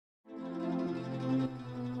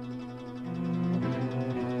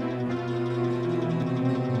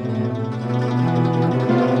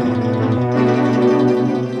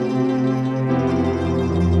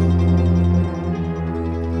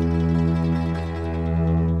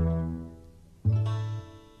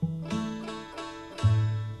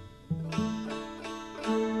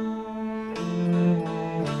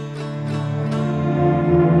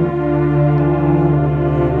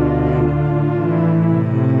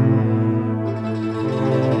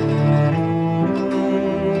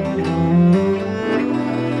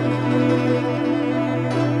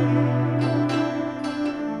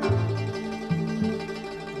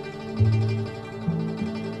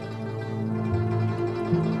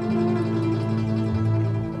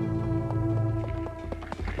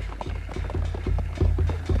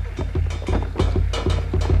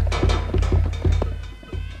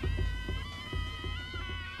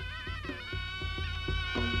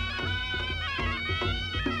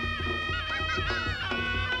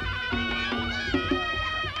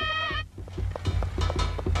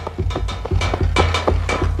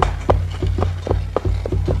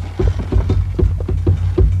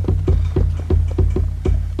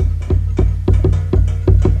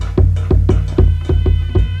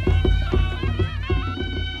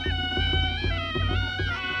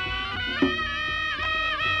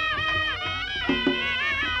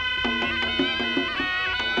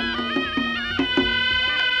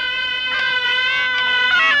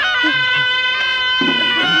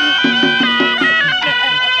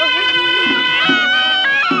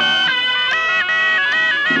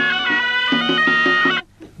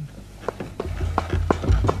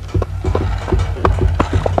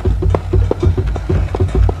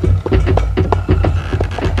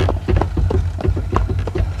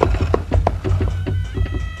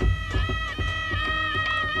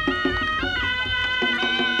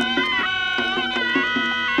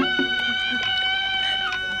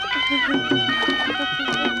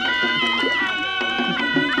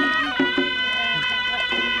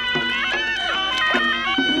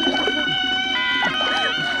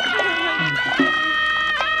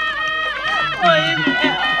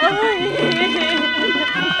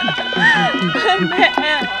Mẹ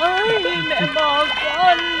ơi, mẹ bỏ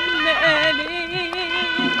con mẹ đi.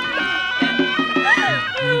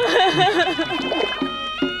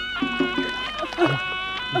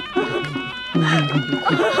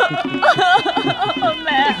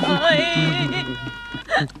 Mẹ ơi.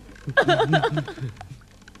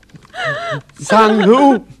 Sang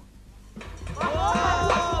Hữu.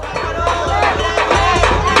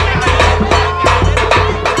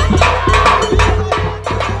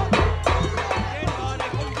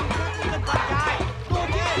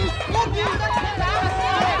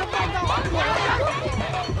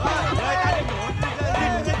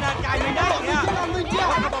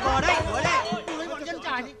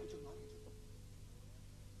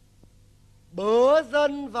 Bớ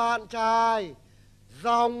dân vạn trài,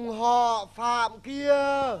 dòng họ Phạm kia,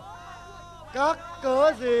 các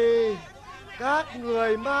cớ gì các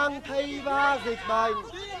người mang thây ba dịch bệnh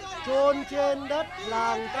chôn trên đất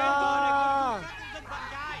làng ta?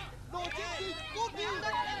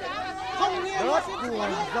 Đất của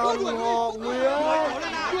dòng họ Nguyễn,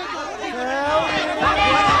 theo đi.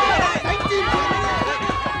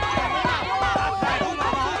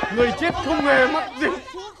 Người chết không hề mắc gì,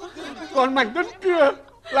 còn mảnh đất kia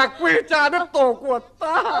là quê cha đất tổ của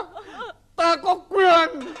ta. Ta có quyền.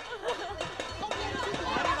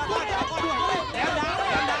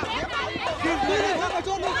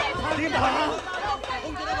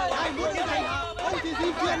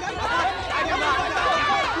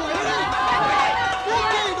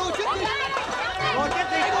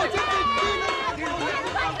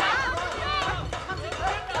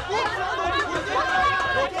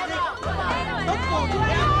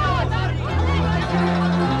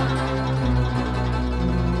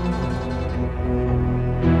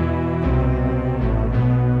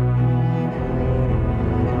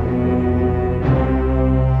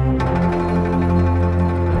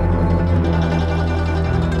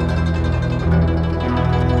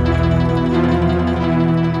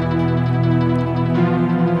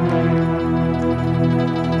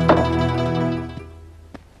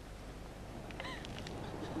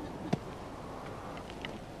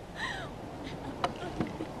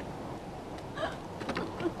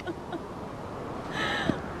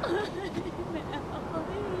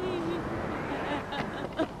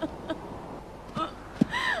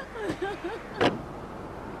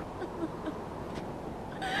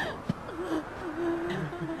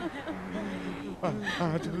 Tha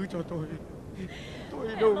thứ cho tôi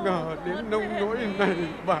đâu ngờ đến nông nỗi này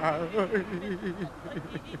bà ơi.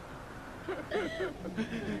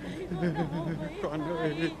 Con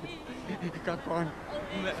ơi, các con.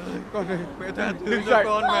 Mẹ ơi, con ơi, mẹ tha thứ đứng cho dậy,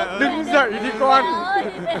 con, mẹ ơi. đứng dậy đi con.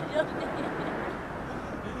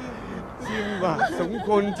 Xin bà sống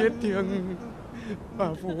khôn chết thiêng, bà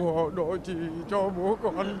phù hộ độ trì cho bố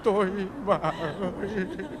con tôi, bà ơi.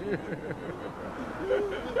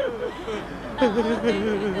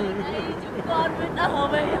 Chúng con mới ở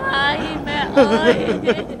với hai mẹ ơi.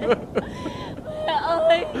 Mẹ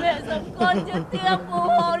ơi, mẹ sống con chết thiêng, phù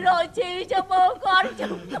hộ độ trì cho bố con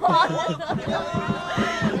chúng con.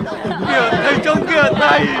 Kìa thầy, trông kìa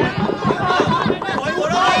thầy.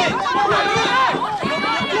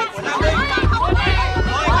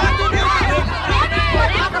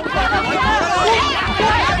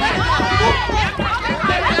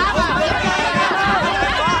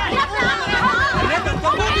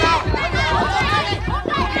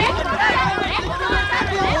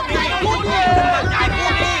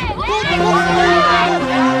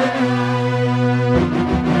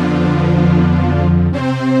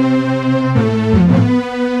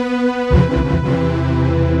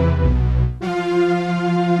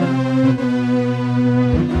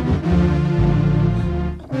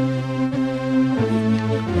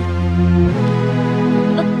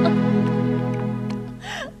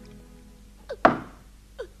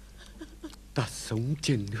 Ta sống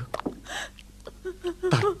trên nước,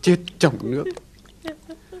 ta chết trong nước.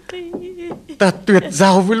 Ta tuyệt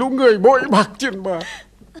giao với lũ người bội bạc trên bờ.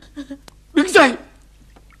 Đứng dậy,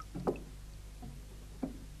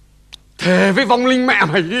 thề với vong linh mẹ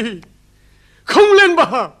mày đi, không lên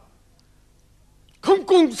bờ, không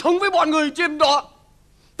cùng sống với bọn người trên đó.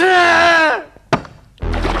 Thề.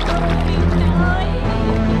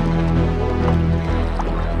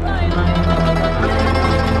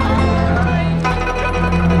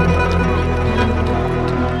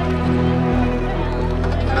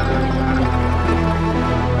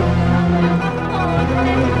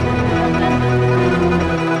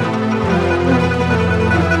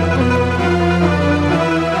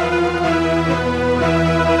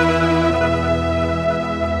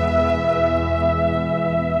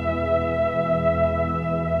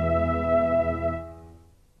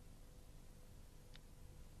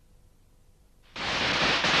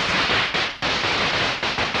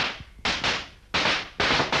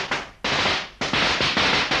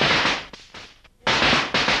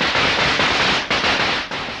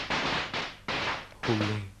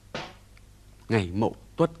 ngày Mậu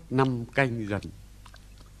Tuất năm Canh Dần.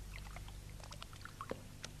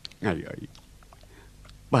 Ngày ấy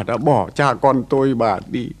bà đã bỏ cha con tôi bà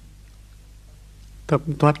đi. Thấm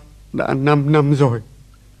thoát đã 5 năm rồi.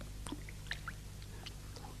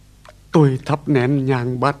 Tôi thắp nén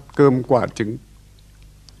nhang bát cơm quả trứng.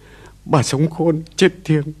 Bà sống khôn chết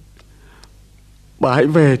thiêng. Bà hãy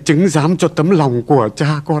về chứng giám cho tấm lòng của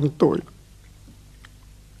cha con tôi.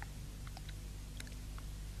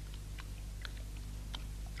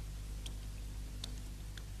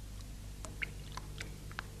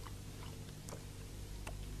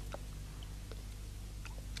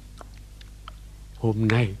 Hôm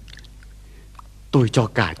nay tôi cho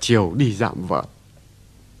cả chiều đi dạm vợ.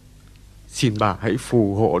 Xin bà hãy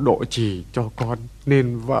phù hộ độ trì cho con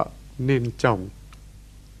nên vợ nên chồng.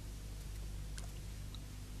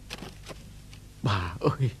 Bà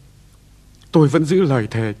ơi, tôi vẫn giữ lời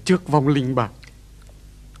thề trước vong linh bà,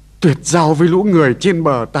 tuyệt giao với lũ người trên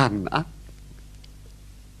bờ tàn ác.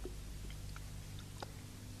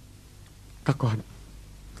 Các con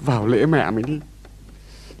vào lễ mẹ mình đi.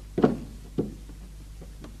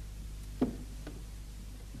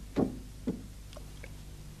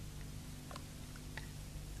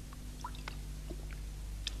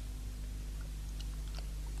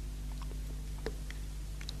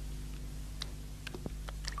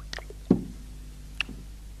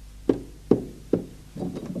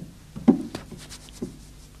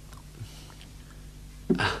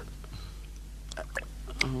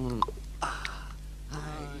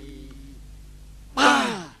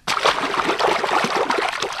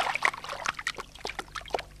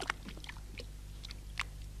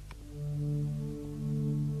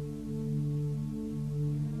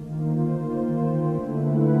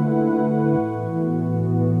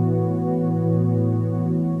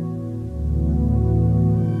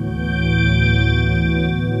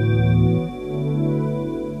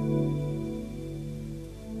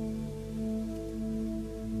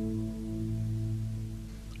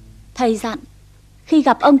 Thầy dặn khi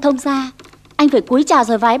gặp ông thông gia, anh phải cúi chào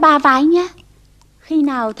rồi vái 3 vái nhé. Khi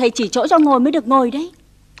nào thầy chỉ chỗ cho ngồi mới được ngồi đấy.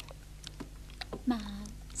 Mà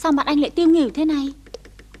sao mặt anh lại tiêu nghỉu thế này?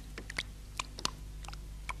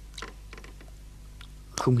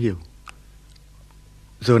 Không hiểu.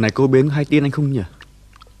 Giờ này cô Bến hay tin anh không nhỉ?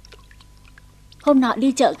 Hôm nọ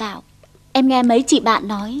đi chợ gạo, em nghe mấy chị bạn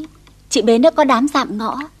nói chị Bến đã có đám dạm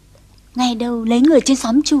ngõ, ngày đâu lấy người trên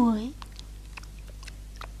xóm chùa ấy.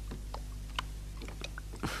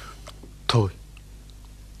 Thôi,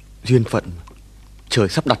 duyên phận mà. Trời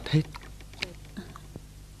sắp đặt hết.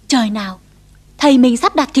 Trời nào, thầy mình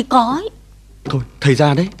sắp đặt thì có ấy. Thôi, thầy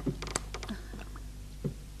ra đấy.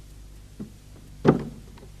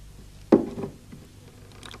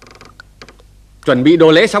 Chuẩn bị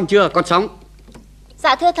đồ lễ xong chưa con Sống?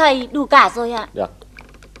 Dạ thưa thầy, đủ cả rồi ạ. Được.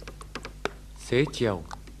 Xế chiều,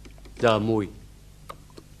 giờ mùi,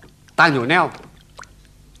 ta nhổ neo.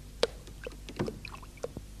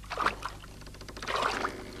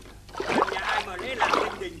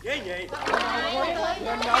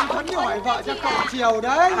 Ông Thuấn đi hỏi vợ cho cậu chiều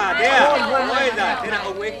đấy. À thế à? Ôi giời, thế là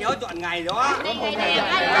ông ấy khéo chọn ngày đó.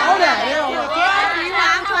 Khéo để đấy không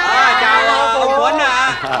À, chào ông Thuấn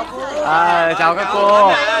à. Chào các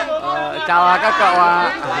cô. Chào các cậu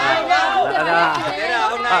ạ. Thế là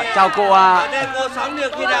hôm nay Chào cô ạ. Thế cô Sống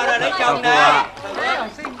được khi nào là lấy chồng đấy?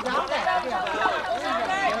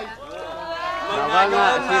 Vâng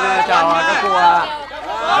ạ, xin chào các cô ạ.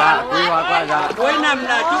 Dạ, quý hóa quá dạ. Cuối năm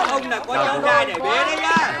là chúc ông là có cháu trai để bế đấy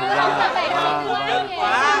nhá. Được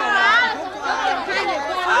quá.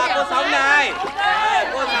 À, cô Sống này.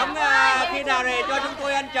 Cô Sống khi nào để cho chúng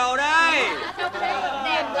tôi ăn trầu đây?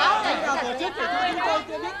 tổ chức để cho chúng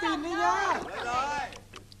tôi biết tin đấy nhá.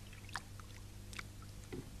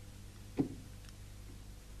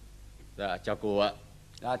 Dạ, chào cô ạ.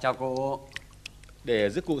 Dạ, chào cô. Để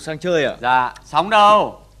giúp cụ sang chơi ạ? Dạ, Sống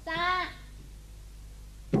đâu? Dạ.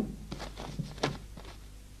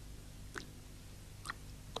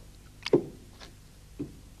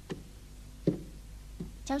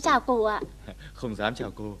 Cháu chào cụ ạ. Không dám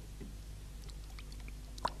chào cô.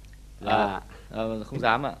 Dạ. Không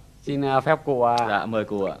dám ạ. Xin phép cô ạ. Dạ, mời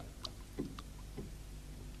cô ạ.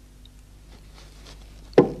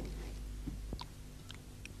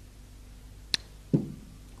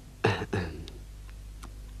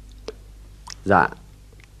 Dạ,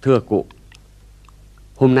 thưa cụ,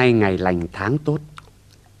 hôm nay ngày lành tháng tốt,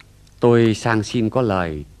 tôi sang xin có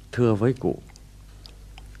lời thưa với cụ.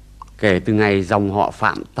 Kể từ ngày dòng họ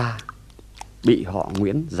Phạm ta bị họ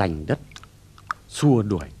Nguyễn giành đất, xua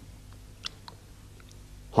đuổi,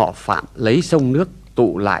 họ Phạm lấy sông nước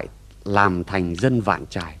tụ lại làm thành dân Vạn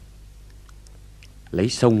Trài. lấy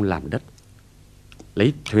sông làm đất,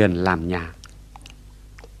 lấy thuyền làm nhà.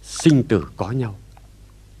 Sinh tử có nhau.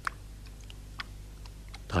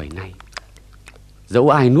 Thời nay, dẫu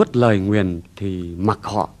ai nuốt lời nguyền thì mặc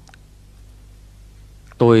họ.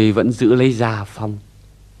 Tôi vẫn giữ lấy gia phong,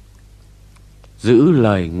 giữ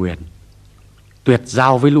lời nguyền, tuyệt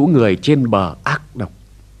giao với lũ người trên bờ ác độc.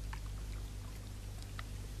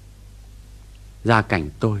 Gia cảnh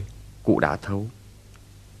tôi cụ đã thấu.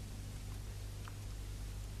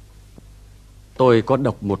 Tôi có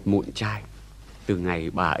độc một mụn chai từ ngày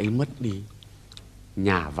bà ấy mất đi,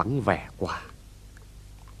 nhà vắng vẻ quá.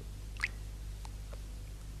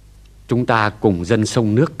 Chúng ta cùng dân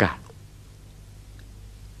sông nước cả.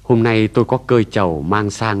 Hôm nay tôi có cơi trầu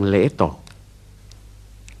mang sang lễ tổ.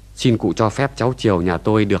 Xin cụ cho phép cháu Triều nhà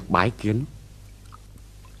tôi được bái kiến.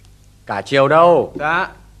 Cả Triều đâu?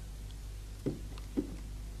 Dạ.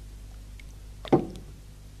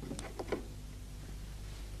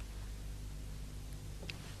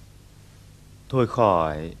 Thôi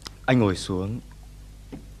khỏi, anh ngồi xuống.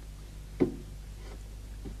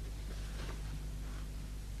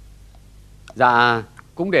 Dạ,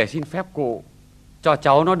 cũng để xin phép cụ cho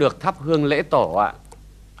cháu nó được thắp hương lễ tổ ạ.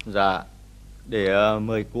 Dạ, để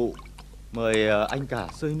mời cụ, mời anh cả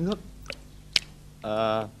xơi nước.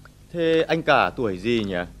 Thế anh cả tuổi gì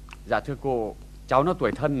nhỉ? Dạ thưa cụ, cháu nó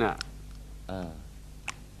tuổi thân ạ.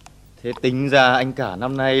 Thế tính ra anh cả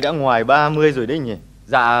năm nay đã ngoài 30 rồi đấy nhỉ?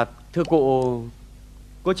 Dạ thưa cụ.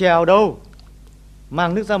 Có chèo đâu,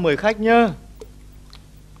 mang nước ra mời khách nhá.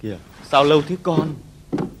 Kìa, sao lâu thế con?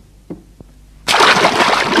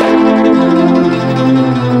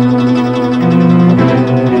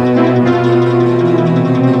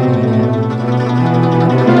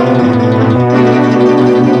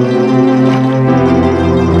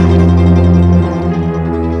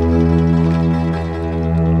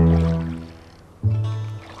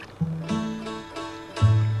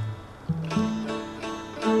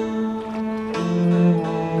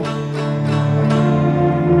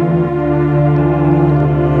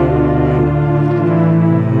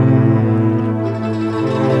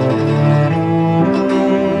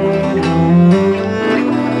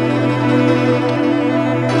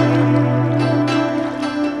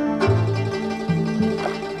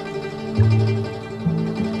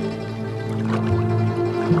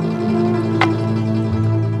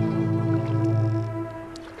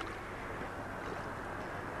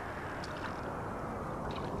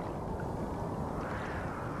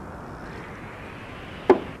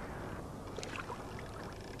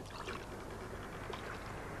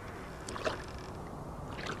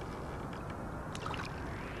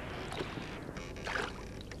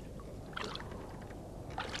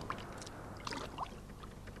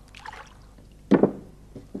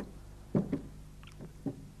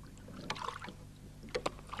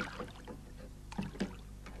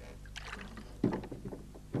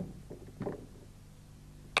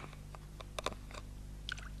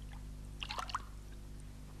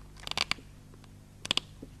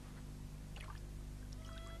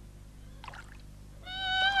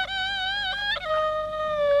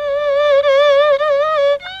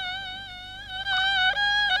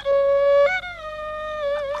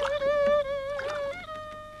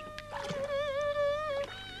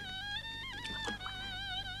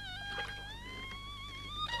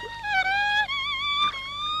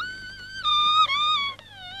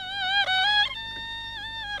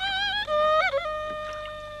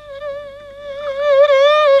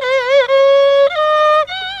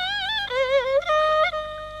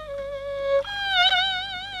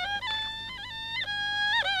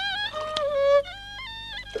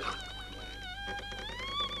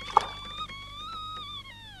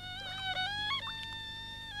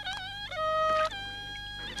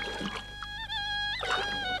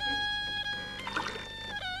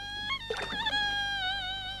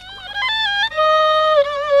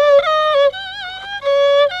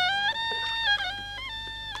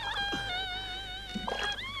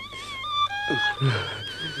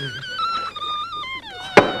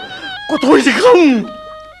 Có thôi gì không?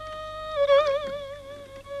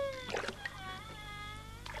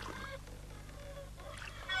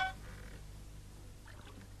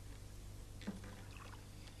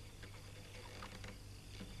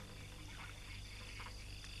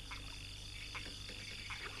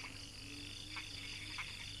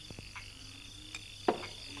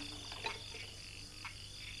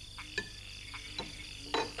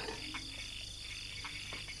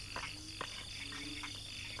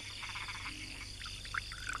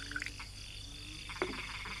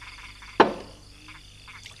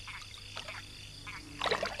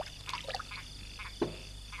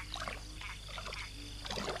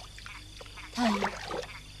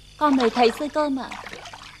 Con mời thầy xơi cơm ạ.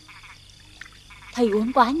 Thầy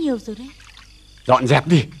uống quá nhiều rồi đấy. Dọn dẹp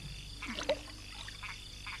đi.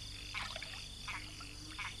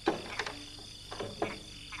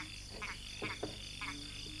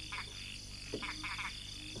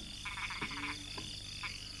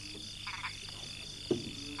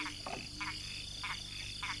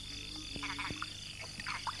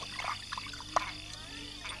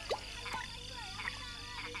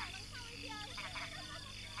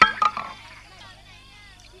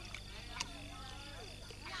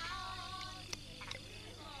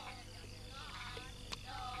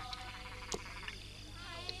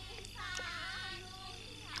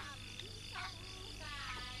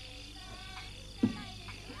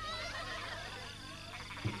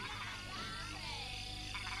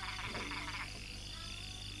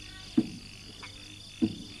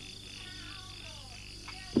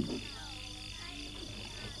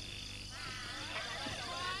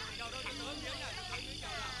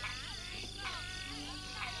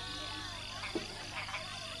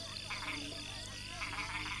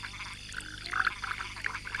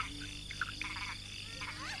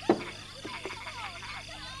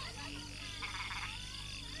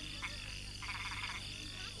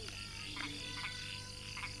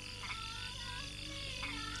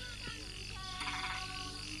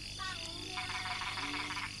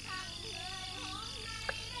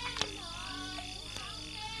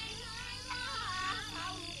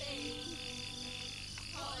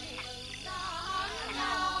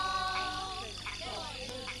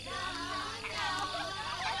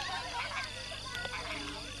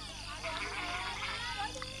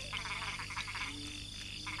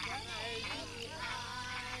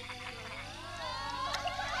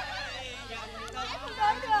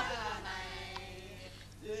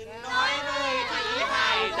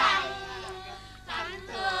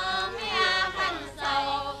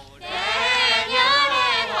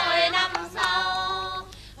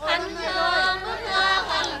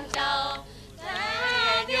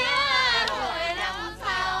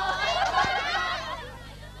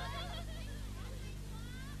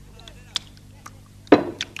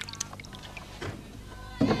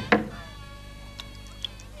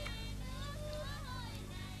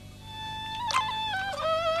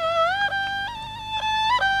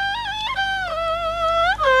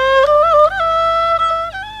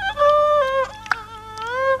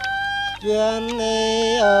 Duyên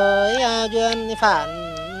ơi duyên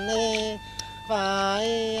phản phải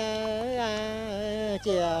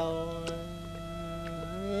chiều,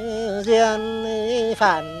 duyên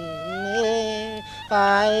phản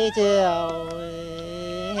phải chiều,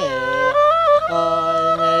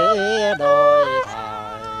 ôi nghĩ đôi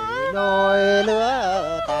thời đôi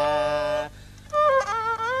lứa ta.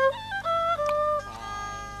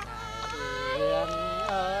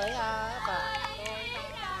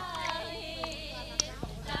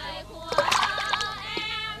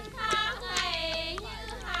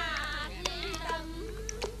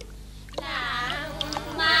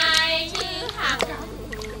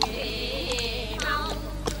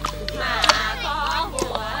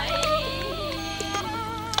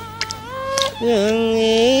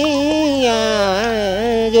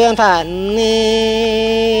 Duyên phản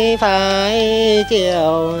phải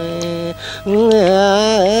chiều,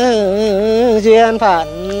 duyên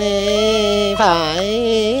phản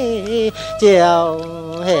phải chiều,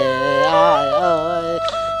 hề ai ơi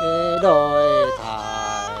đôi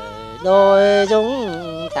thời đôi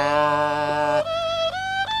chúng ta.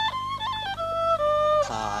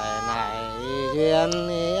 Thời này duyên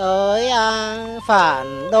ơi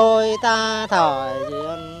phản đôi ta, thời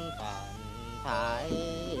duyên phản phải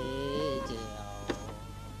chiều.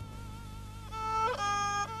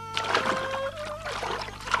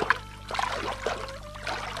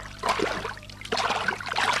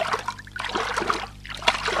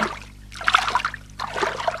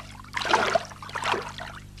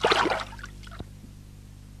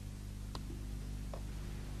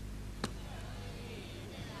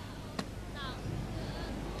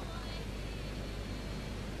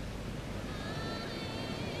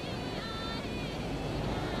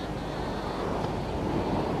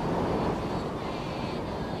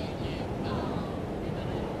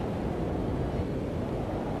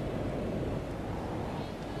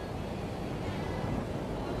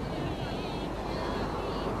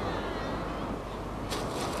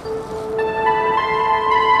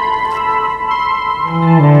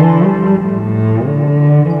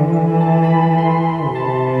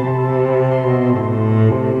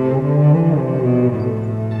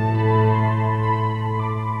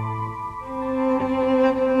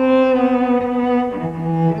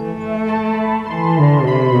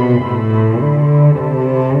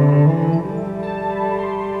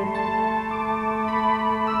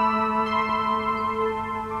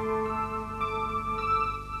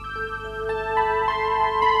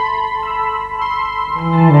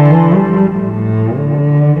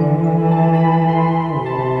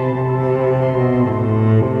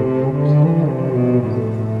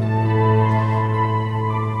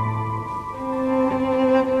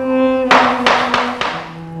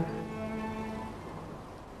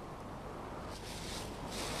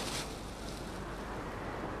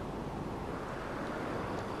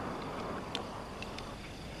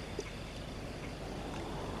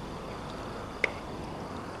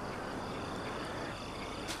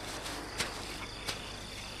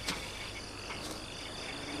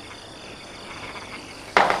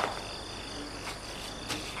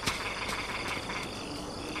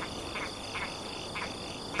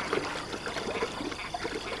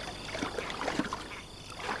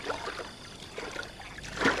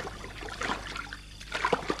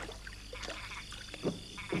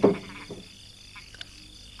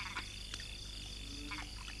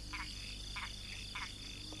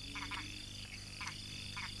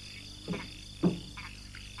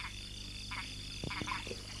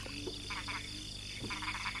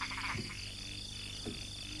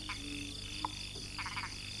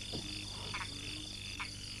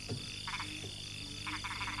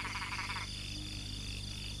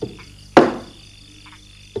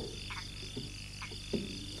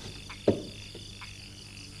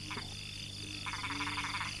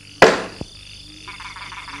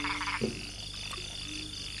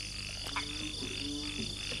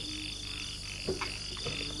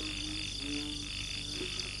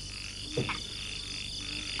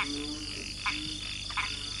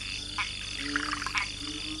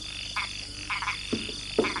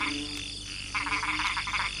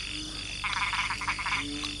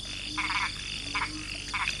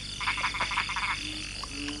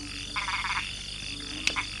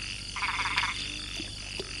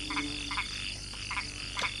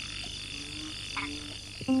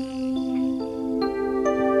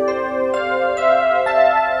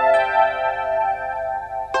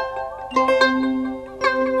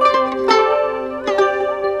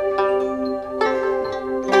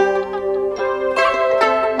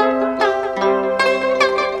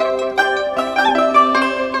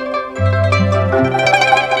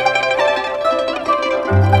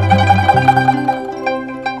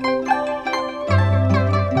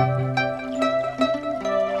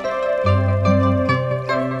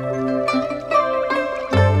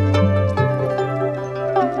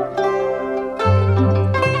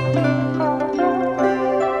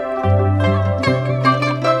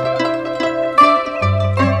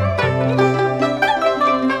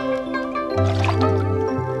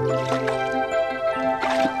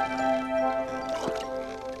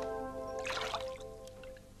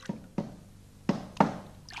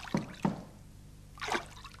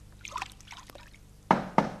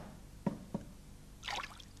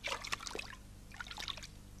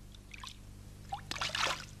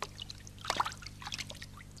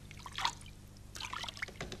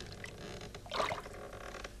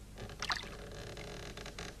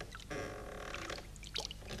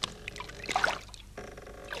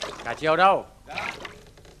 Cả chiều đâu?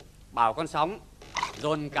 Bảo con Sóng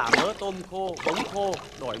dồn cả mớ tôm khô, bống khô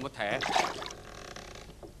đổi một thẻ.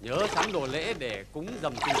 Nhớ sắm đồ lễ để cúng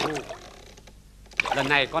rằm Trung thu. Lần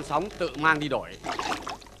này con Sóng tự mang đi đổi.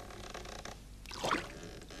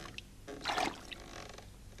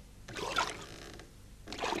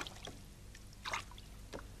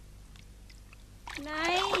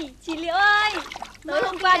 Này, chị Liễu ơi, tối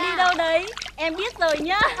hôm qua đi đâu đấy? Em biết rồi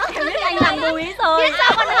nhá. Em biết anh làm bùi rồi. Biết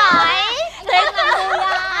sao con hỏi? Thế làm bùi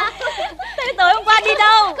à? Thế tối hôm qua đi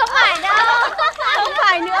đâu? Không phải đâu. Không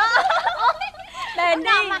phải nữa. Đền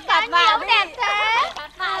đi, phạt vạ đi. Đẹp thế. Phạt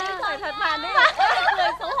vạ đi, khỏi phạt vạ đi. Người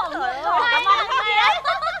xấu hổ rồi. Cảm ơn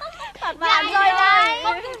phạt vạ đi rồi đây.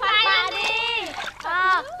 Phạt vạ đi.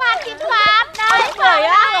 Phạt thì phạt đây. Cười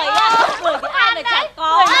á, cười thì ai mà chẳng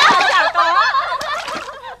có. Chẳng có.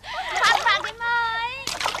 Phạt vạ cái mới.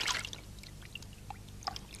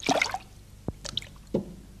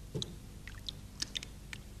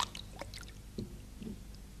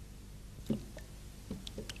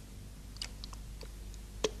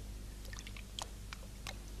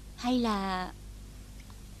 Hay là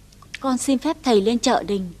con xin phép thầy lên chợ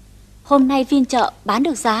Đình. Hôm nay phiên chợ bán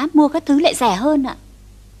được giá, mua các thứ lại rẻ hơn ạ.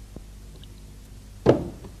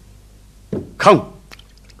 Không.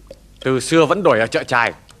 Từ xưa vẫn đổi ở chợ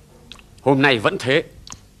Trài. Hôm nay vẫn thế.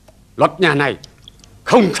 Luật nhà này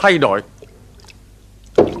không thay đổi.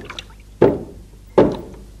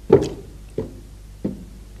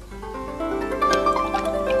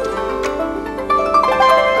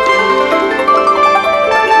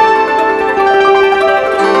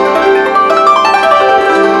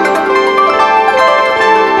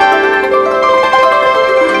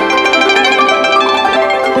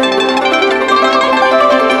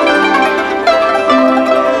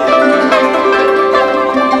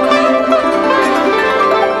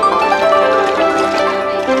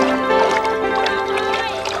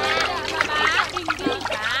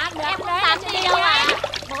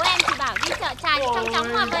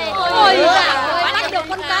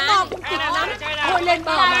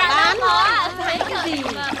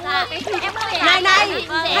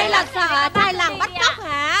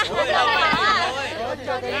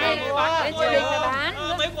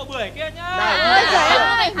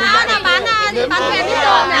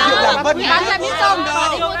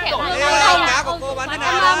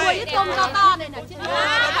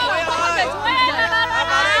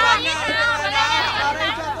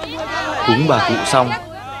 Cúng bà cụ xong,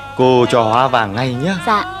 cô cho hoa vàng ngay nhé.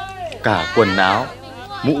 Dạ. Cả quần áo,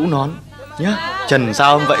 mũ nón nhé. Trần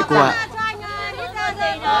sao vậy cô ạ?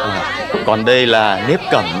 Còn đây là nếp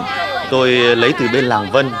cẩm, tôi lấy từ bên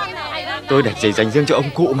làng Vân. Tôi để dành riêng cho ông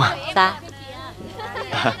cụ mà. Dạ.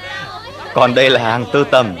 Còn đây là hàng tơ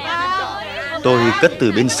tằm, tôi cất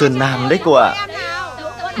từ bên Sơn Nam đấy cô ạ.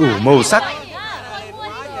 Đủ màu sắc.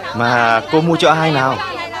 Mà cô mua cho ai nào?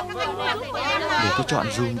 Để tôi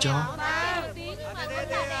chọn dùm cho.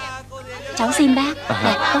 Cháu xin bác,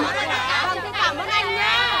 đẹp quá.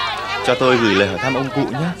 Cho tôi gửi lời hỏi thăm ông cụ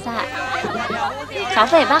nhé. Dạ. Cháu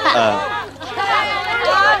về bác ạ.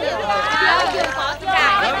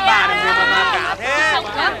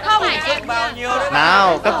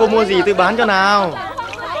 Nào, các cô mua gì tôi bán cho nào.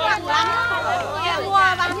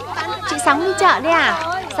 Chị Sóng đi chợ đấy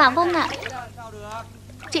à? Dạ vâng ạ.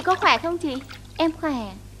 Chị có khỏe không chị? Em khỏe.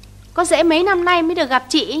 Có dễ mấy năm nay mới được gặp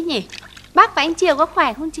chị ấy nhỉ? Bác và anh Triều có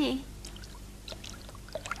khỏe không chị?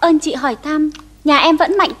 Ơn chị hỏi thăm. Nhà em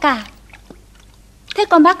vẫn mạnh cả. Thế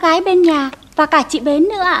còn bác gái bên nhà và cả chị Bến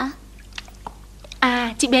nữa ạ?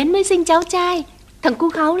 À, chị Bến mới sinh cháu trai. Thằng cu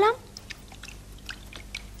kháu lắm.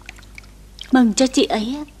 Mừng cho chị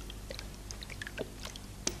ấy.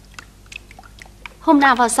 Hôm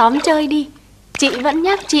nào vào xóm chơi đi. Chị vẫn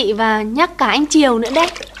nhắc chị và nhắc cả anh Triều nữa đấy.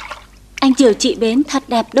 Anh Triều chị Bến thật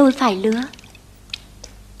đẹp đôi phải lứa.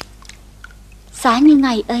 Giá như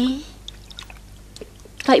ngày ấy.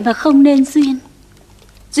 Vậy mà không nên duyên.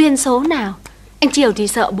 Duyên số nào? Anh Triều thì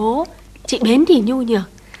sợ bố, chị Bến thì nhu nhược.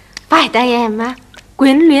 Phải tay em á,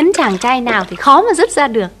 quyến luyến chàng trai nào thì khó mà dứt ra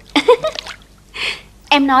được.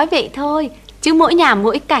 Em nói vậy thôi, chứ mỗi nhà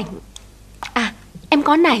mỗi cảnh. À, em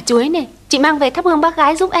có nải chuối này, chị mang về thắp hương bác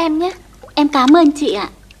gái giúp em nhé. Em cảm ơn chị ạ.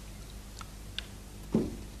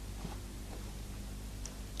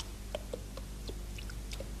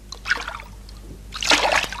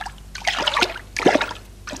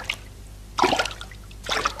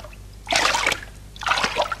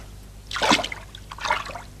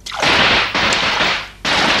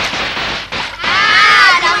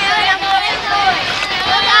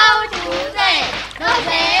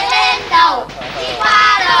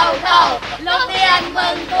 Lúc tiền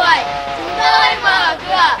mừng tuổi, chúng tôi mở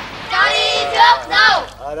cửa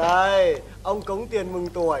ông cống tiền mừng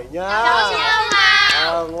tuổi nhá. Cháu chịu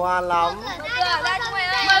mà. Ngoan lắm. Một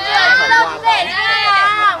rửa không để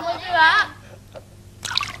ra. Một rửa.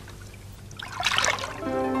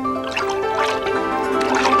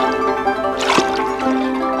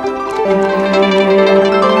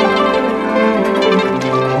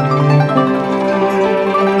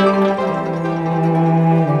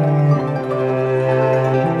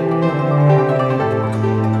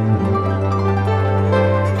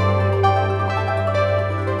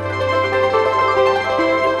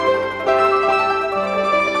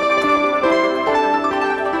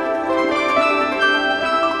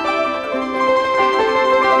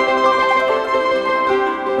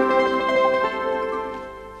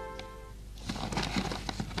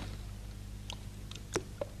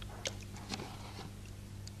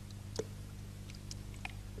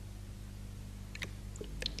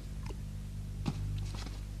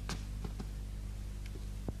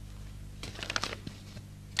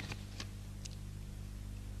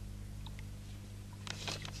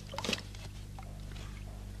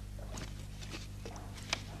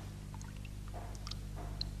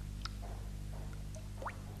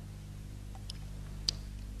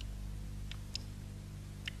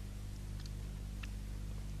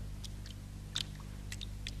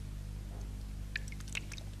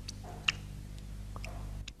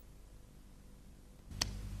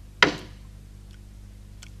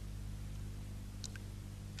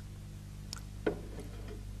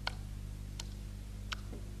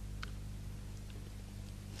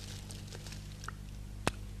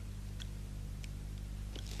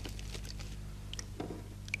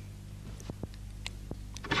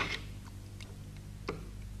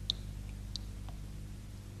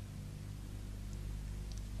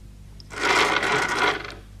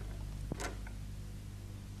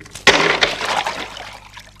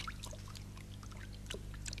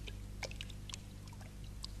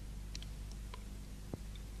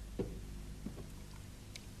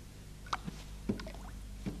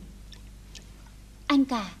 Anh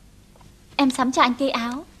cả, em sắm cho anh cây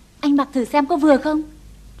áo. Anh mặc thử xem có vừa không?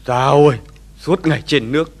 Dao ơi, suốt ngày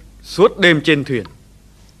trên nước, suốt đêm trên thuyền,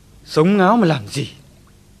 sống áo mà làm gì?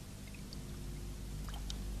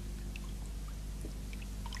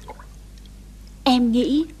 Em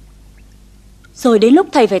nghĩ rồi đến lúc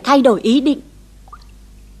thầy phải thay đổi ý định.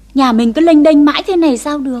 Nhà mình cứ lênh đênh mãi thế này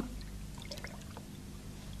sao được?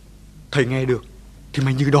 Thầy nghe được thì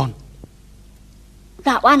mày như đòn.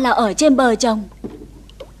 Gạo ăn là ở trên bờ trồng,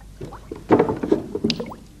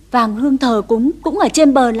 vàng hương thờ cúng cũng ở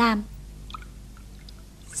trên bờ làm.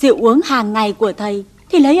 Rượu uống hàng ngày của thầy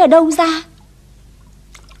thì lấy ở đâu ra?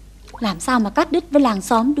 Làm sao mà cắt đứt với làng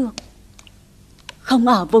xóm được? Không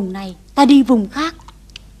ở vùng này, ta đi vùng khác.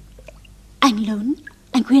 Anh lớn,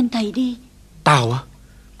 anh khuyên thầy đi. Tao á?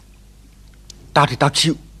 Tao thì tao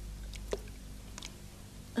chịu.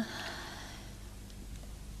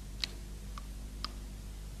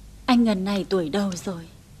 Anh ngần này tuổi đầu rồi.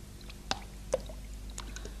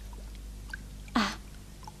 À,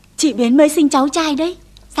 chị Bến mới sinh cháu trai đấy.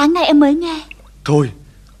 Sáng nay em mới nghe. Thôi,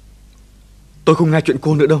 tôi không nghe chuyện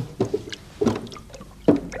cô nữa đâu.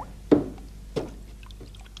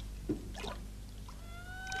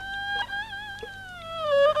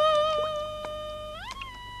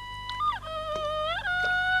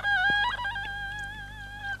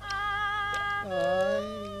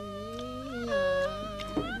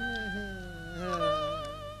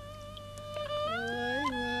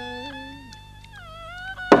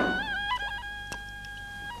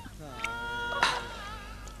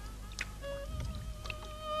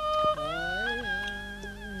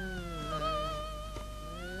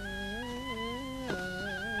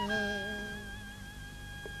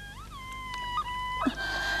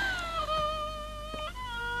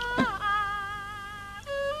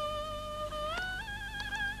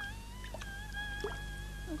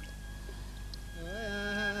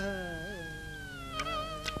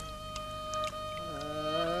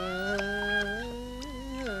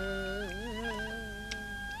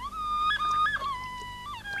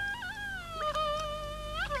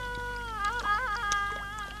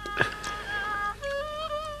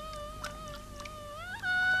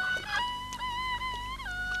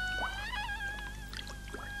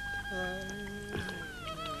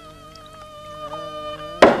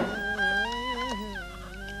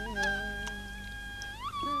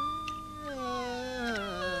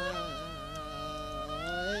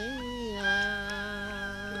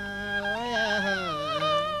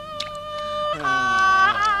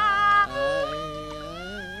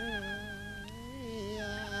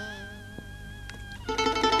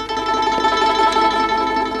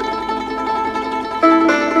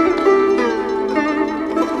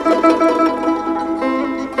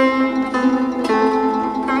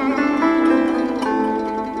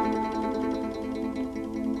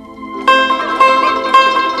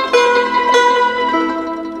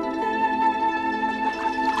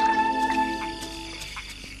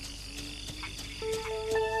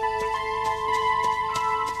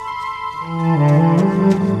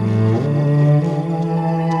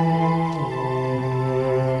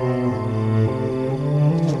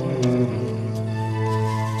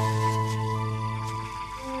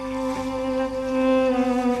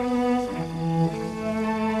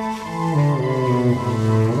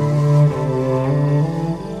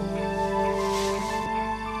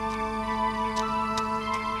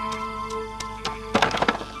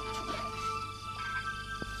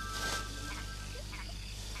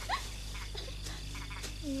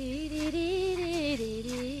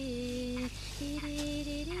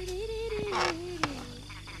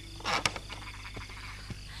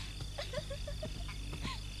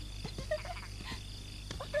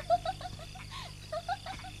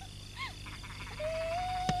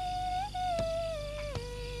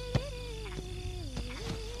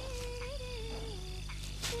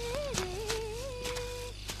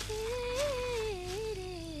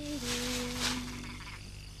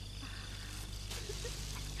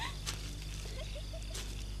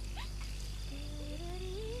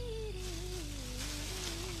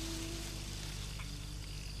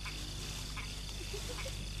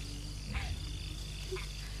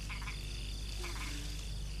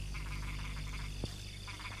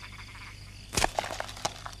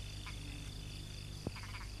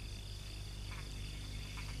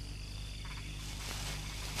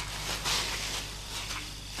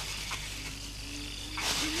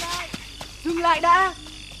 Dừng lại đã.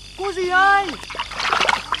 Cô gì ơi!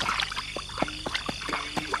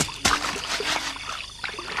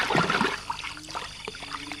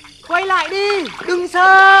 Quay lại đi, đừng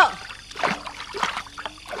sợ.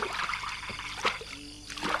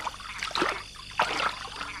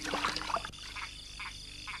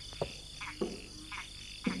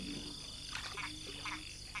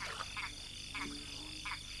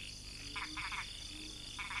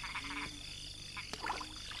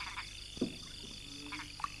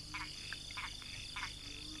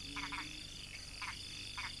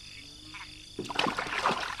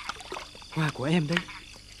 Hoa của em đấy.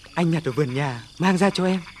 Anh nhặt ở vườn nhà, mang ra cho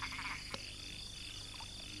em.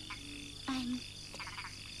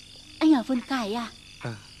 Anh ở vườn cải à?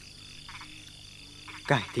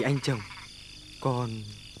 Cải thì anh trồng, còn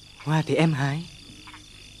hoa thì em hái.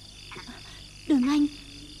 Đừng anh,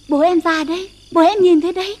 bố em ra đấy, bố em nhìn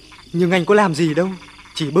thấy đấy. Nhưng anh có làm gì đâu,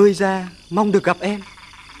 chỉ bơi ra mong được gặp em.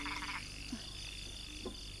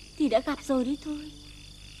 Thì đã gặp rồi đấy thôi.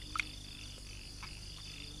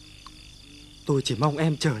 Tôi chỉ mong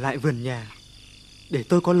em trở lại vườn nhà để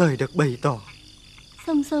tôi có lời được bày tỏ.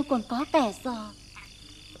 Sông sâu còn có kẻ dò,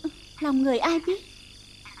 lòng người ai biết.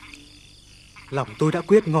 Lòng tôi đã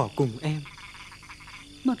quyết ngỏ cùng em.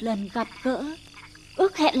 Một lần gặp gỡ,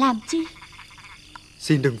 ước hẹn làm chi.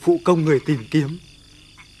 Xin đừng phụ công người tìm kiếm.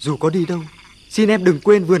 Dù có đi đâu, xin em đừng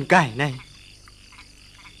quên vườn cải này.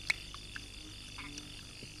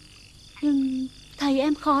 Nhưng thầy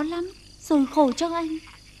em khó lắm, rồi khổ cho anh.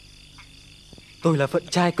 Tôi là phận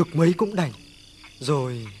trai cực mấy cũng đành.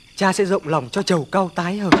 Rồi cha sẽ rộng lòng cho trầu cau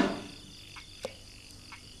tái hợp.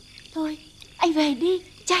 Thôi, anh về đi,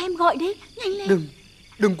 cha em gọi đấy, nhanh lên.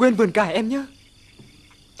 Đừng quên vườn cải em nhé.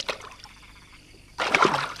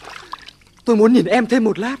 Tôi muốn nhìn em thêm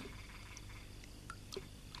một lát.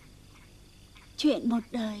 Chuyện một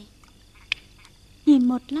đời, nhìn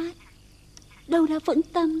một lát, đâu đã vững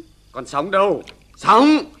tâm. Còn Sóng đâu?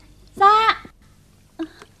 Sóng! Dạ.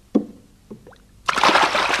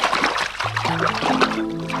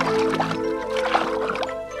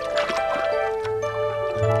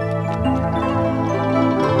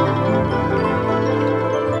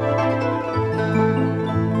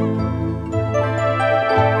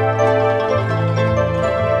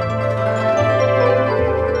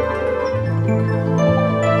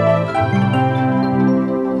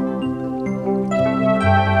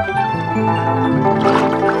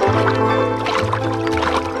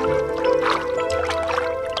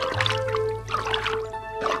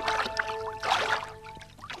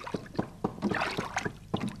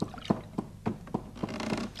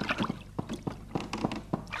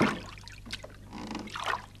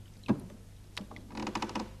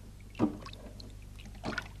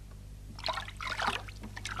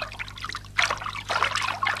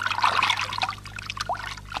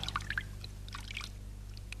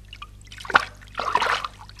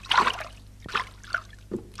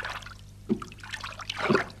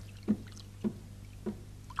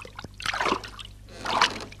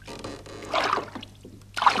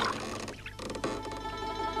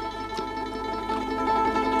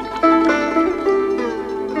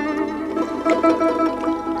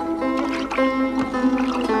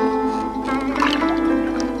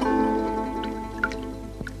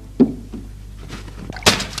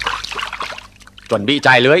 Chuẩn bị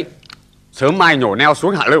chài lưới, sớm mai nhổ neo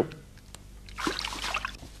xuống hạ lưu.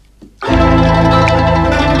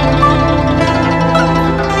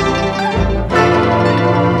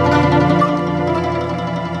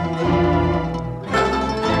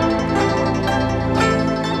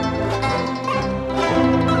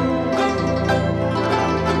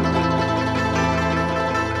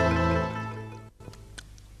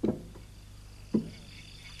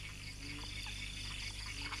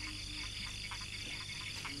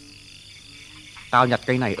 Tao nhặt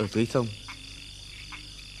cây này ở dưới sông.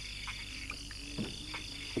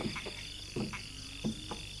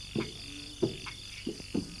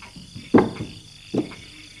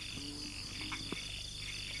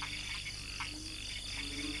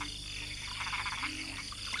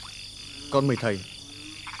 Con mời thầy.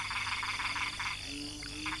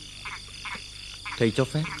 Thầy cho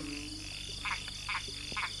phép.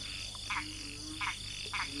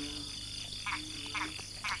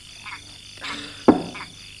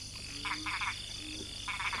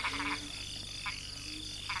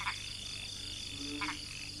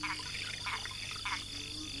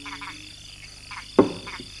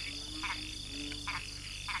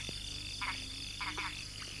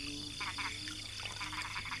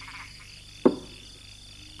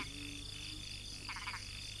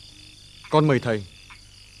 Con mời thầy.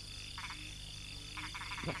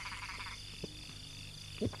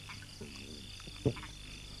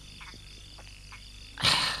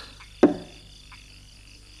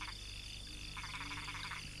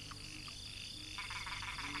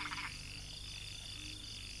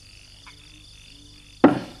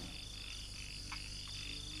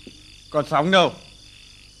 Còn sóng đâu?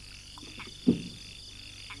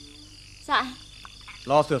 Dạ.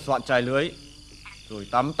 Lo sửa soạn chài lưới, rồi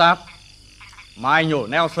tắm táp, mai nhổ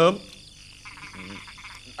neo sớm.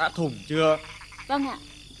 Đã thủng chưa? Vâng ạ.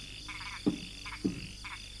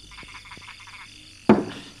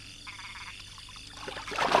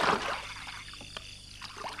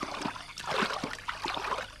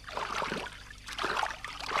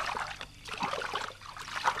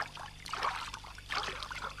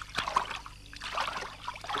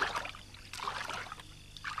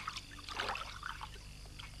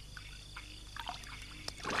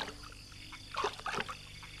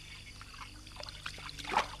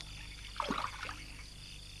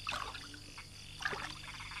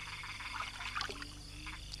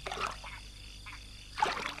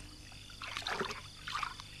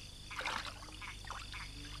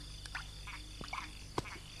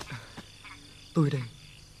 Tôi đây.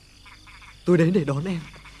 Tôi đến để đón em.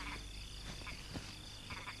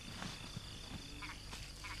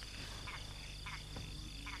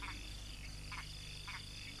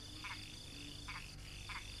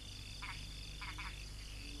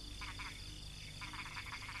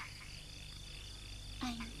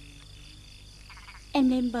 Em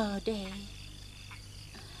lên bờ để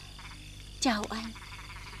chào anh.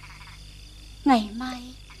 Ngày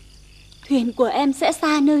mai thuyền của em sẽ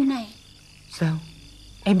xa nơi này. Sao?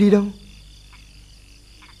 Em đi đâu?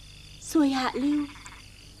 Xuôi hạ lưu,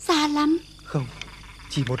 xa lắm. Không,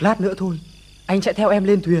 chỉ một lát nữa thôi. Anh sẽ theo em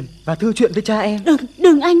lên thuyền và thư chuyện với cha em.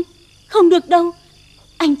 Đừng anh, không được đâu.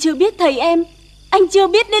 Anh chưa biết thầy em, anh chưa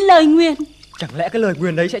biết đến lời nguyền. Chẳng lẽ cái lời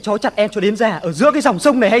nguyền đấy sẽ trói chặt em cho đến già ở giữa cái dòng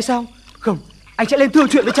sông này hay sao? Không, anh sẽ lên thư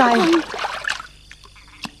chuyện với cha em. Không.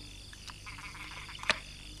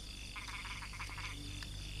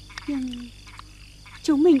 Nhưng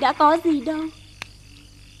chúng mình đã có gì đâu.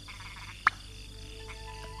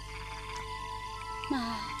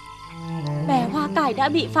 Mà bè hoa cải đã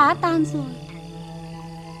bị phá tan rồi.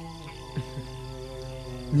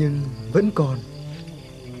 Nhưng vẫn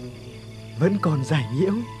còn giải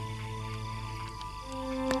nhiễu.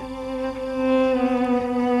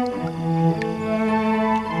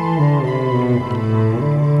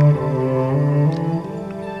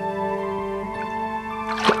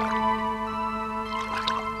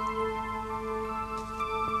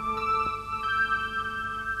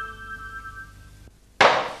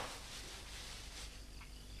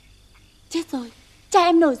 Chết rồi, cha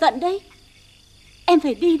em nổi giận đấy. Em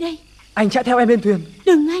phải đi đây. Anh sẽ theo em lên thuyền.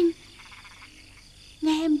 Đừng anh,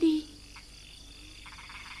 nghe em đi.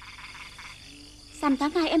 Rằm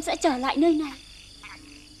tháng 2 em sẽ trở lại nơi này.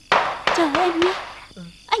 Chờ em nhé.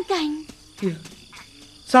 Anh Cảnh. Kìa,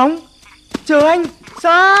 Sóng, chờ anh.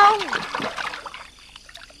 Sóng.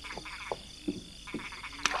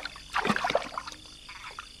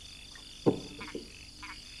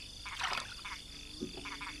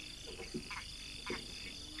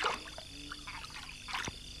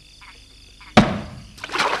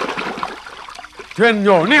 Thuyền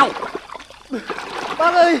nhổ neo.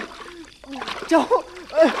 Bác ơi, cháu...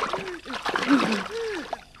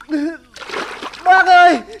 Bác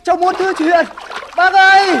ơi, cháu muốn thư chuyện. Bác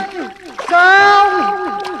ơi, Sông,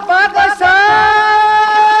 bác ơi, Sông.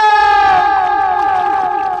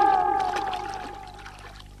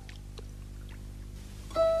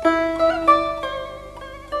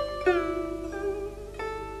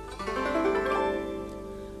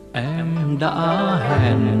 Em đã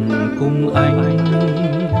hẹn cùng anh,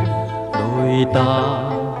 đôi ta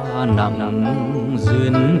nặng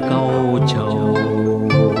duyên câu trầu.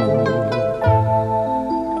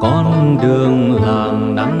 Con đường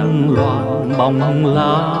làng nắng loạn bóng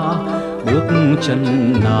lá, bước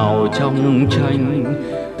chân nào trong tranh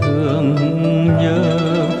thương nhớ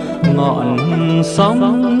ngọn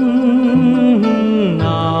sóng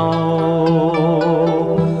nào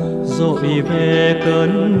dội về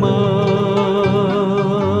cơn mơ.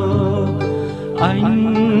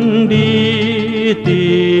 Anh đi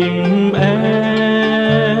tìm em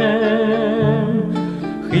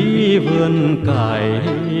khi vườn cải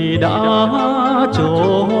đã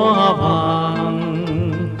trổ hoa vàng.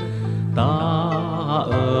 Ta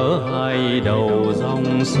ở hai đầu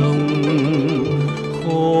dòng sông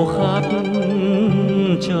khô khát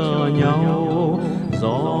chờ nhau.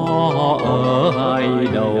 Gió ở hai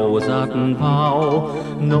đầu dạt vào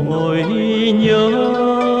nỗi nhớ.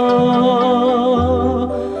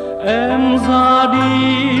 Em ra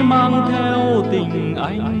đi mang theo tình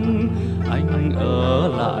anh ở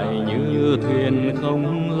lại như thuyền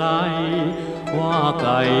không lái. Hoa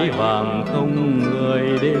cải vàng không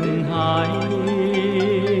người đến hái.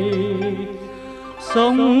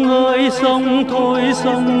 Sông ơi sông thôi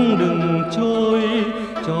sông đừng trôi,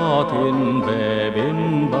 cho thuyền về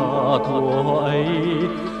bên bờ thuở ấy,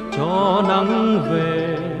 cho nắng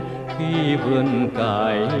về khi vườn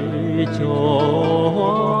cải trổ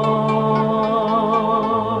hoa.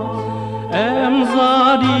 Em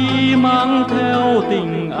ra đi mang theo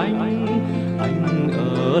tình anh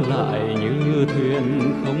ở lại như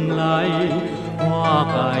thuyền không lái, hoa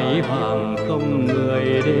cải vàng không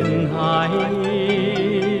người đến hái.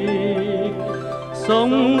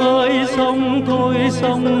 Sông ơi sông thôi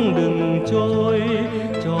sông đừng trôi,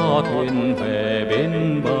 cho thuyền về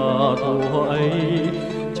bên bờ thuở ấy,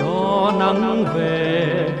 cho nắng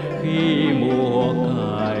về khi mùa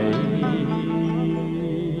cải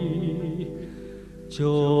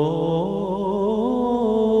trổ.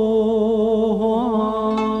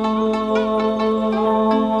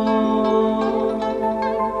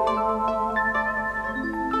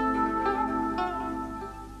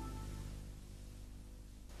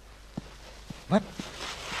 Vắt,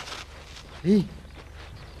 đi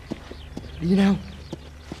nào.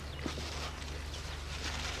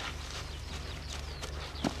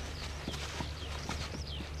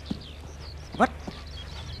 Vắt.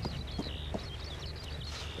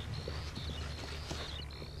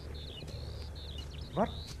 Vắt.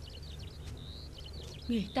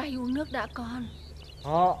 Nghỉ tay uống nước đã con.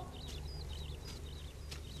 Họ.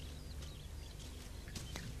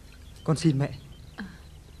 Con xin mẹ.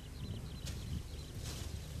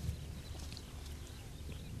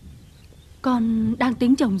 Con đang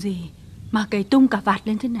tính trồng gì mà cày tung cả vạt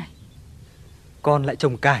lên thế này? Con lại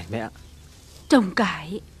trồng cải mẹ ạ. Trồng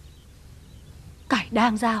cải? Cải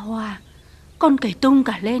đang ra hoa, con cày tung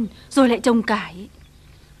cả lên rồi lại trồng cải.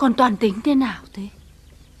 Con toàn tính thế nào thế?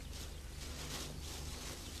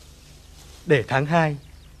 Để tháng 2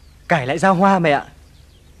 cải lại ra hoa mẹ ạ.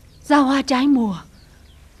 Ra hoa trái mùa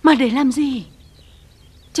mà để làm gì?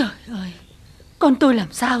 Trời ơi, con tôi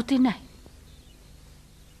làm sao thế này?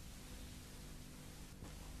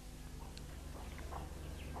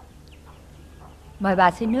 Mời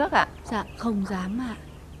bà xin nước ạ. Dạ không dám ạ.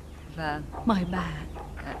 Vâng. Mời bà.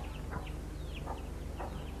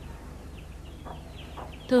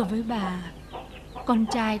 Thưa với bà, con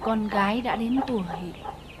trai con gái đã đến tuổi,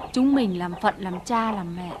 chúng mình làm phận làm cha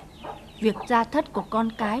làm mẹ, việc gia thất của con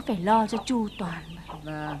cái phải lo cho chu toàn.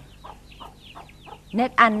 Vâng.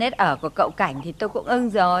 Nết ăn nết ở của cậu Cảnh thì tôi cũng ưng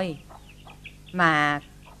rồi, mà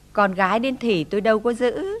con gái đến thì tôi đâu có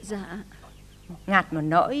giữ. Dạ. Ngặt một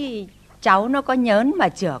nỗi cháu nó có nhớn mà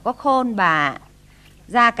chửa có khôn bà.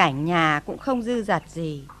 Gia cảnh nhà cũng không dư dật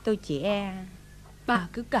gì, tôi chỉ e. Bà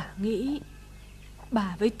cứ cả nghĩ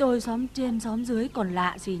bà với tôi xóm trên xóm dưới còn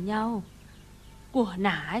lạ gì nhau. Của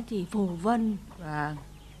nả ấy thì phù vân, Vâng.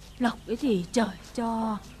 lộc ấy thì trời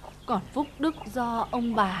cho, còn phúc đức do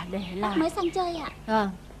ông bà để lại. Bác mới sang chơi ạ? Vâng.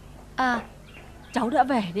 À, cháu đã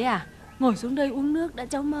về đấy à? Ngồi xuống đây uống nước đã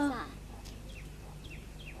cháu Mơ. Dạ.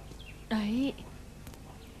 Đấy,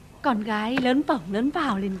 con gái lớn phỏng lớn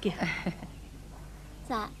vào lên kìa.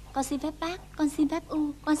 Dạ, con xin phép bác, con xin phép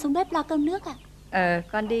con xuống bếp lo cơm nước ạ.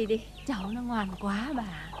 Con đi đi. Cháu nó ngoan quá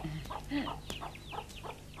bà.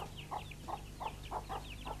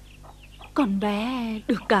 Con bé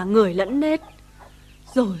được cả người lẫn nết,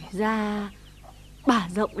 rồi ra bà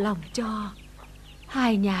rộng lòng cho,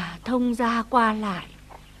 hai nhà thông gia qua lại,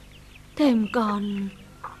 thêm con,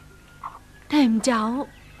 thêm cháu.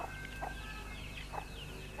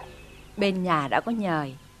 Bên nhà đã có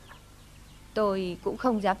nhời, tôi cũng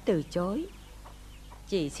không dám từ chối.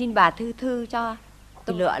 Chỉ xin bà thư thư cho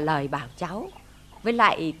tôi lựa lời bảo cháu, với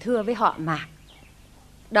lại thưa với họ Mạc,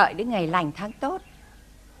 đợi đến ngày lành tháng tốt,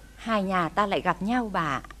 hai nhà ta lại gặp nhau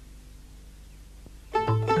bà.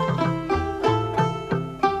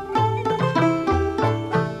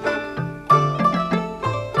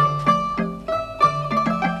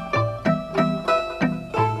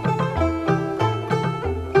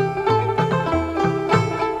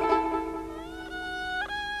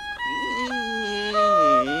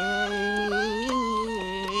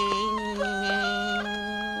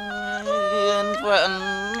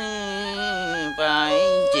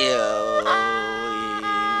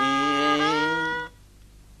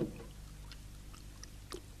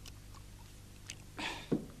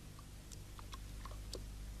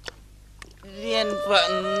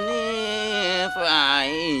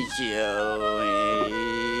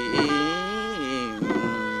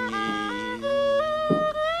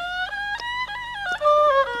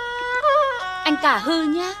 Anh cả hư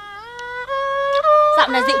nhá. Dạo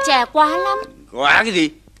này rượu chè quá lắm. Quá cái gì?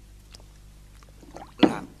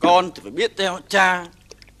 Làm con thì phải biết theo cha.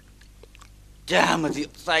 Cha mà rượu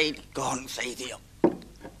say thì con say rượu.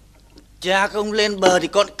 Cha không lên bờ thì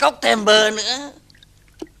con cóc thèm bờ nữa.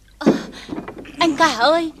 Anh cả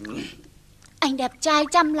ơi, anh đẹp trai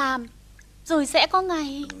chăm làm, rồi sẽ có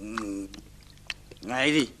ngày.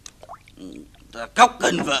 Ngày gì? Ta cóc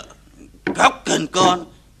cần vợ, cóc cần con.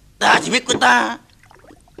 Ta chỉ biết có ta.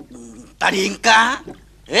 Ta đi đánh cá,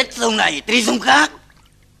 hết sông này ta đi sông khác.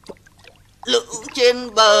 Lũ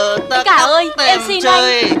trên bờ ta cả cóc ơi, em thèm xin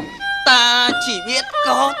chơi. anh. Ta chỉ biết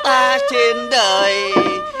có ta trên đời.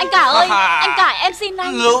 Anh cả ơi, anh cả em xin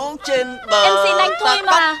anh. Lũ trên bờ em xin anh thôi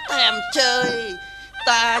ta mà. cóc thèm chơi.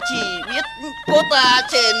 Ta chỉ biết có ta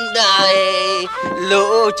trên đời.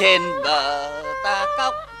 Lũ trên bờ ta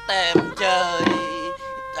cóc thèm chơi.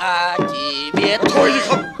 Ta chỉ biết. Thôi đi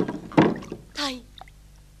không. Thầy,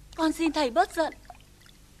 con xin thầy bớt giận.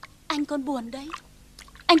 Anh con buồn đấy.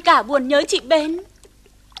 Anh cả buồn nhớ chị Bến.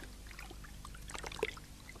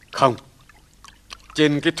 Không,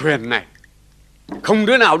 trên cái thuyền này không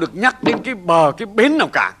đứa nào được nhắc đến cái bờ, cái bến nào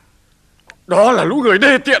cả. Đó là lũ người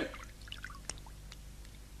đê tiện.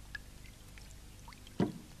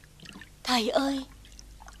 Thầy ơi,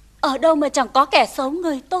 ở đâu mà chẳng có kẻ xấu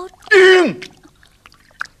người tốt. Im!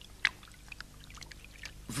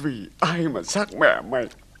 Vì ai mà xác mẹ mày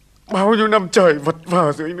bao nhiêu năm trời vật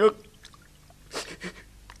vờ dưới nước.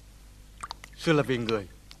 Xưa là vì người,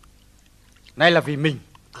 nay là vì mình.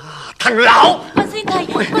 Thằng lão! Con xin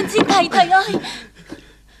thầy, thầy ơi.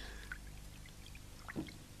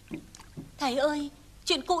 Thầy ơi,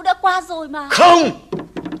 chuyện cũ đã qua rồi mà. Không!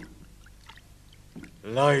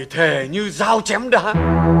 Lời thề như dao chém đá.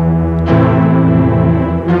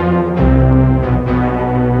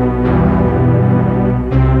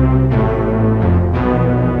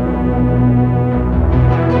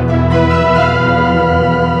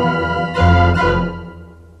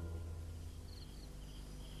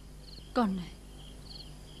 Con này,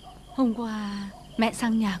 hôm qua mẹ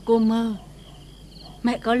sang nhà cô Mơ,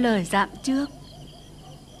 mẹ có lời dặn trước.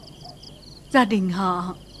 Gia đình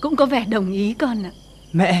họ cũng có vẻ đồng ý con ạ.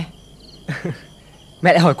 Mẹ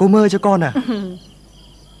mẹ lại hỏi cô Mơ cho con à?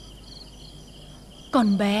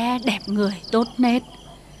 Con bé đẹp người tốt nét,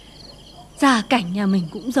 gia cảnh nhà mình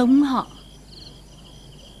cũng giống họ.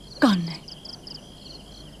 Con này,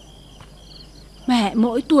 mẹ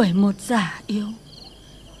mỗi tuổi một già yếu.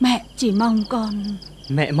 Mẹ chỉ mong con.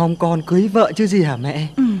 Mẹ mong con cưới vợ chứ gì hả mẹ?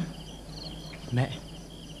 Mẹ,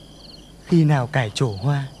 khi nào cải trổ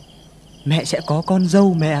hoa, mẹ sẽ có con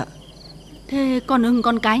dâu mẹ ạ. Thế con ưng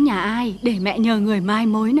con cái nhà ai để mẹ nhờ người mai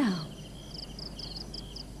mối nào?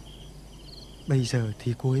 Bây giờ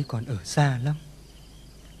thì cô ấy còn ở xa lắm,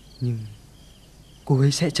 nhưng cô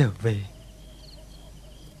ấy sẽ trở về.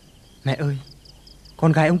 Mẹ ơi,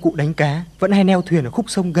 con gái ông cụ đánh cá vẫn hay neo thuyền ở khúc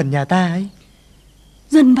sông gần nhà ta ấy.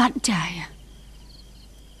 Dân Vạn Trài à?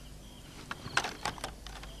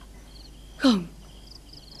 Không,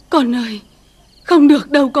 con ơi, không được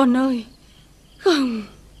đâu con ơi. Không.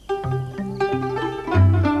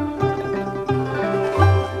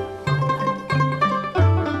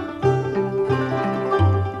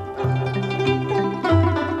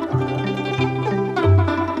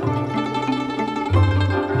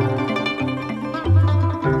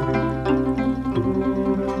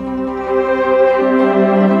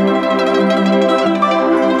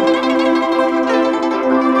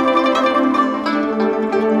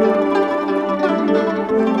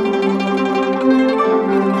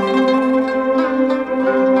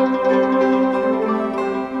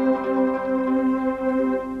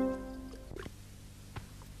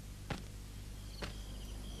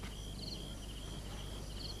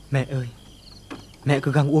 Mẹ ơi, mẹ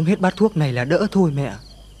cứ gắng uống hết bát thuốc này là đỡ thôi mẹ.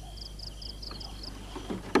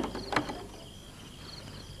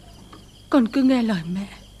 Con cứ nghe lời mẹ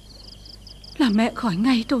là mẹ khỏi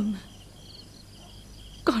ngay thôi mà.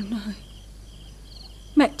 Con ơi,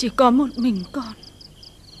 mẹ chỉ có một mình con,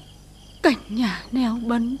 cảnh nhà neo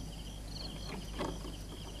bấn,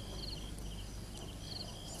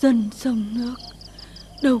 dân sông nước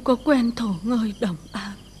đâu có quen thổ ngơi đồng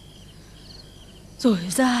áng. Rồi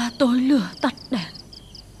ra tối lửa tắt đèn,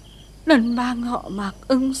 lần bang họ Mạc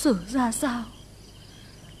ứng xử ra sao?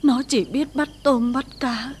 Nó chỉ biết bắt tôm bắt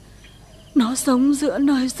cá. Nó sống giữa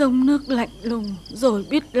nơi sông nước lạnh lùng, rồi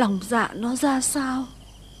biết lòng dạ nó ra sao?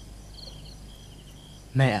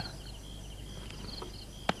 Mẹ,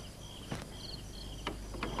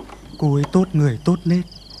 cô ấy tốt người tốt nết,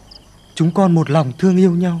 chúng con một lòng thương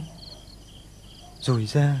yêu nhau. Rồi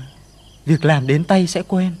ra việc làm đến tay sẽ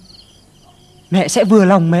quen. Mẹ sẽ vừa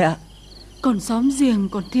lòng mẹ ạ. Còn xóm giềng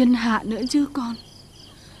còn thiên hạ nữa chứ con.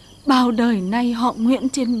 Bao đời nay họ Nguyễn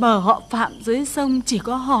trên bờ, họ Phạm dưới sông chỉ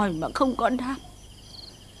có hỏi mà không có đáp.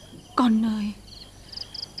 Con ơi,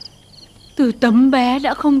 Từ tấm bé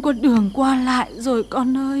đã không có đường qua lại rồi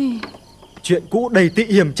con ơi. Chuyện cũ đầy tị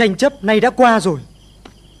hiểm tranh chấp nay đã qua rồi.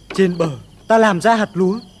 Trên bờ ta làm ra hạt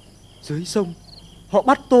lúa, dưới sông họ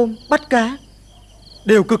bắt tôm, bắt cá,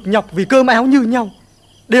 đều cực nhọc vì cơm áo như nhau,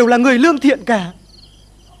 đều là người lương thiện cả.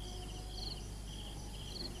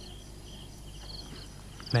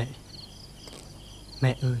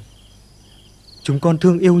 Mẹ ơi, chúng con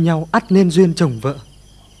thương yêu nhau ắt nên duyên chồng vợ.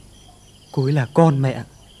 Cô ấy là con mẹ,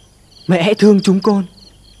 mẹ hãy thương chúng con.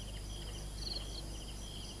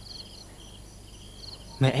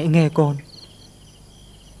 Mẹ hãy nghe con.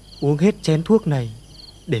 Uống hết chén thuốc này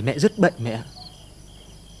để mẹ dứt bệnh mẹ.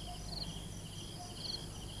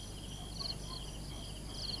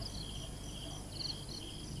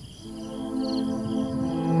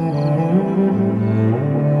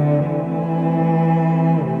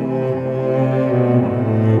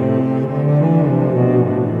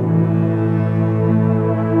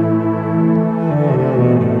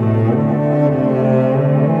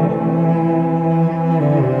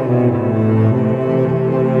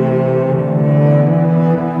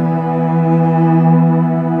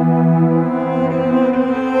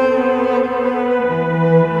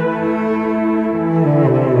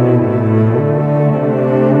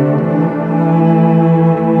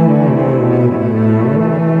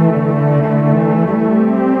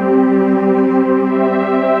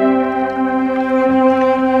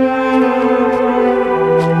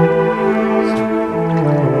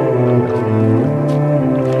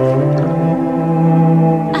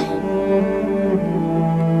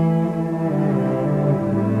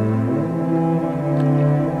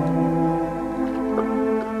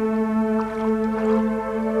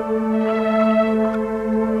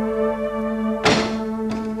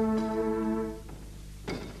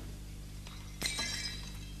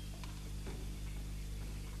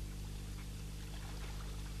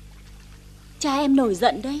 Cha em nổi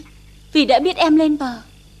giận đấy, vì đã biết em lên bờ.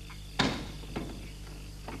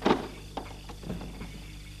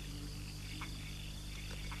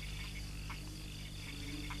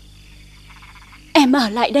 Em ở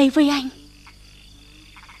lại đây với anh.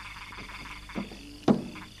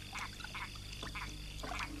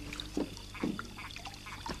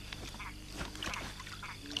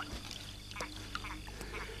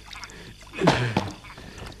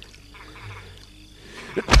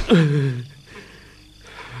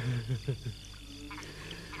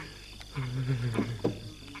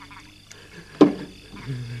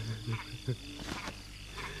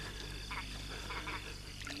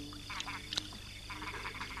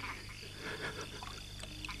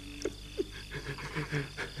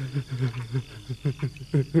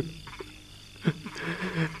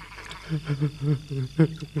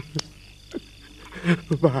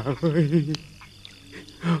 Bà ơi,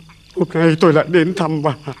 hôm nay tôi lại đến thăm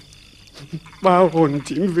bà. Ba hồn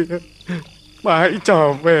chín vía, bà hãy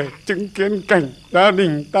trở về chứng kiến cảnh gia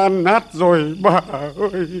đình tan nát rồi bà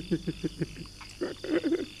ơi.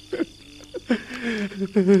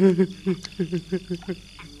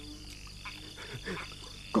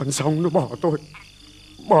 Con sông nó bỏ tôi,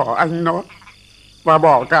 bỏ anh nó và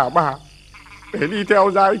bỏ cả bà để đi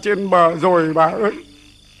theo dãi trên bờ rồi bà ơi.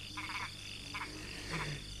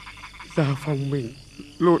 Gia phong mình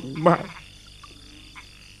lụn bại.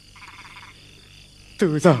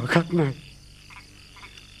 Từ giờ khắc này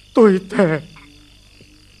tôi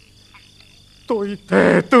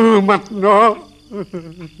thề từ mặt nó.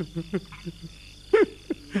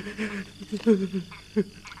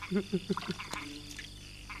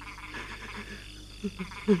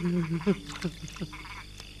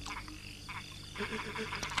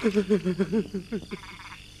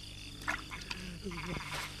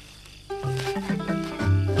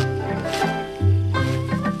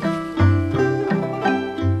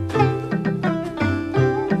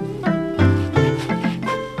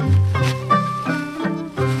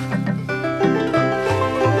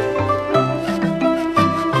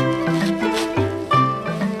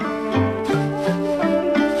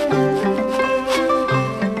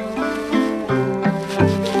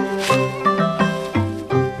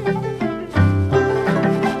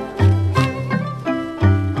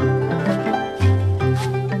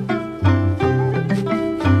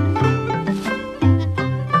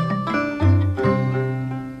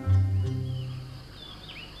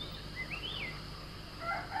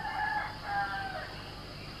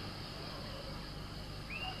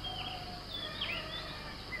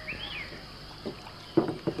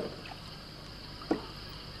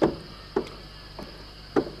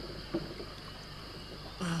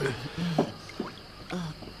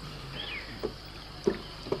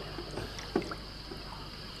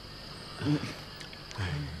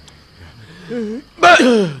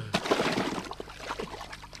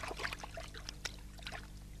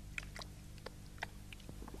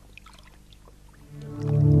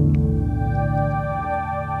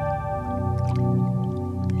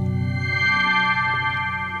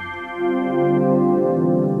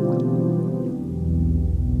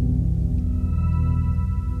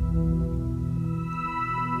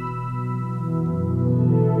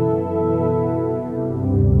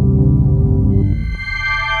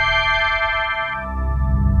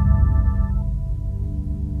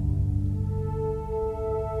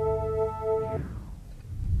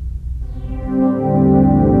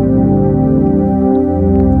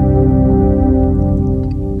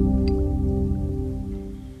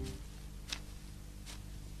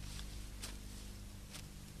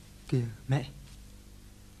 Kìa mẹ.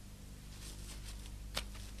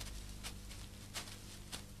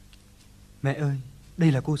 Mẹ ơi,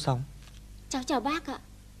 đây là cô Sóng. Cháu chào bác ạ.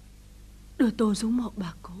 Đưa tôi xuống mộ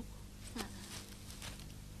bà cố.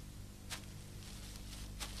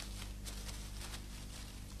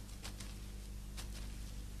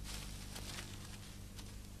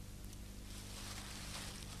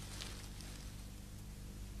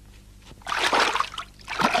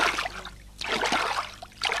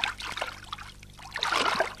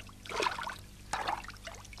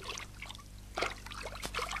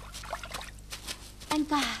 Anh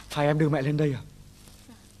cả. Hai em đưa mẹ lên đây à?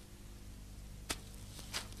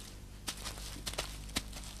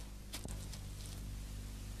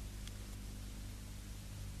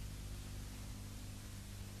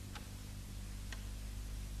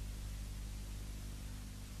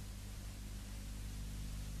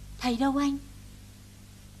 Thầy đâu anh?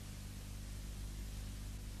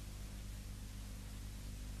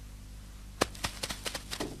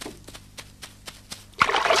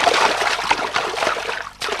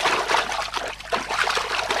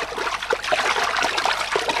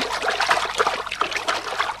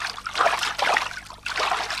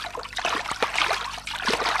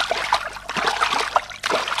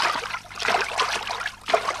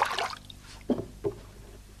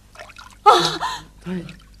 Thầy.